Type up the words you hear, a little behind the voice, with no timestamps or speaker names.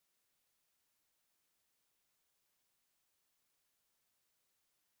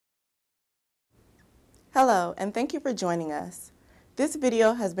Hello, and thank you for joining us. This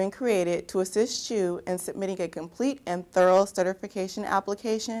video has been created to assist you in submitting a complete and thorough certification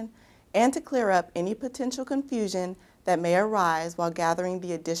application and to clear up any potential confusion that may arise while gathering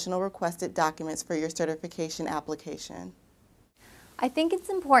the additional requested documents for your certification application. I think it's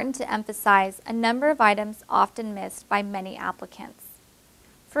important to emphasize a number of items often missed by many applicants.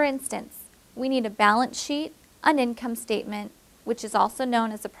 For instance, we need a balance sheet, an income statement, which is also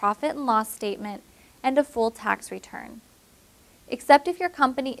known as a profit and loss statement, and a full tax return. Except if your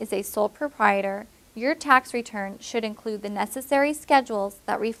company is a sole proprietor, your tax return should include the necessary schedules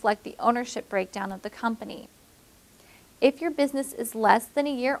that reflect the ownership breakdown of the company. If your business is less than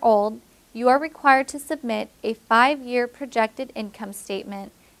a year old, you are required to submit a 5-year projected income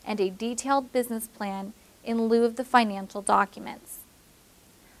statement and a detailed business plan in lieu of the financial documents.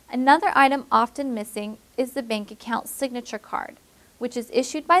 Another item often missing is the bank account signature card, which is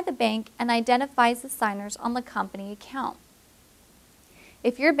issued by the bank and identifies the signers on the company account.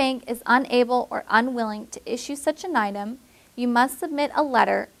 If your bank is unable or unwilling to issue such an item, you must submit a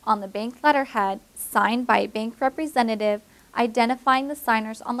letter on the bank letterhead signed by a bank representative identifying the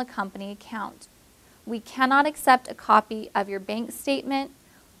signers on the company account. We cannot accept a copy of your bank statement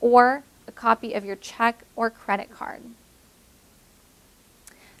or a copy of your check or credit card.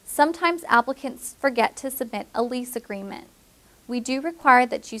 Sometimes applicants forget to submit a lease agreement. We do require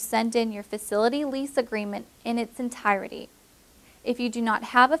that you send in your facility lease agreement in its entirety. If you do not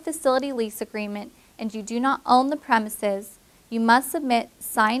have a facility lease agreement and you do not own the premises, you must submit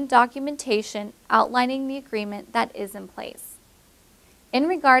signed documentation outlining the agreement that is in place. In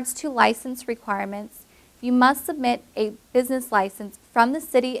regards to license requirements, you must submit a business license from the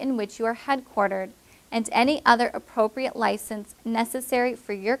city in which you are headquartered and any other appropriate license necessary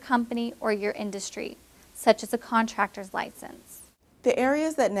for your company or your industry, such as a contractor's license. The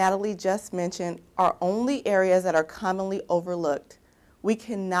areas that Natalie just mentioned are only areas that are commonly overlooked. We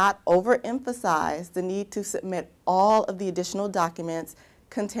cannot overemphasize the need to submit all of the additional documents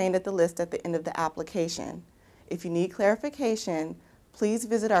contained at the list at the end of the application. If you need clarification, please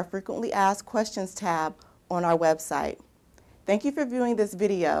visit our Frequently Asked Questions tab on our website. Thank you for viewing this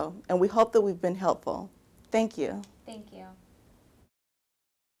video, and we hope that we've been helpful. Thank you. Thank you.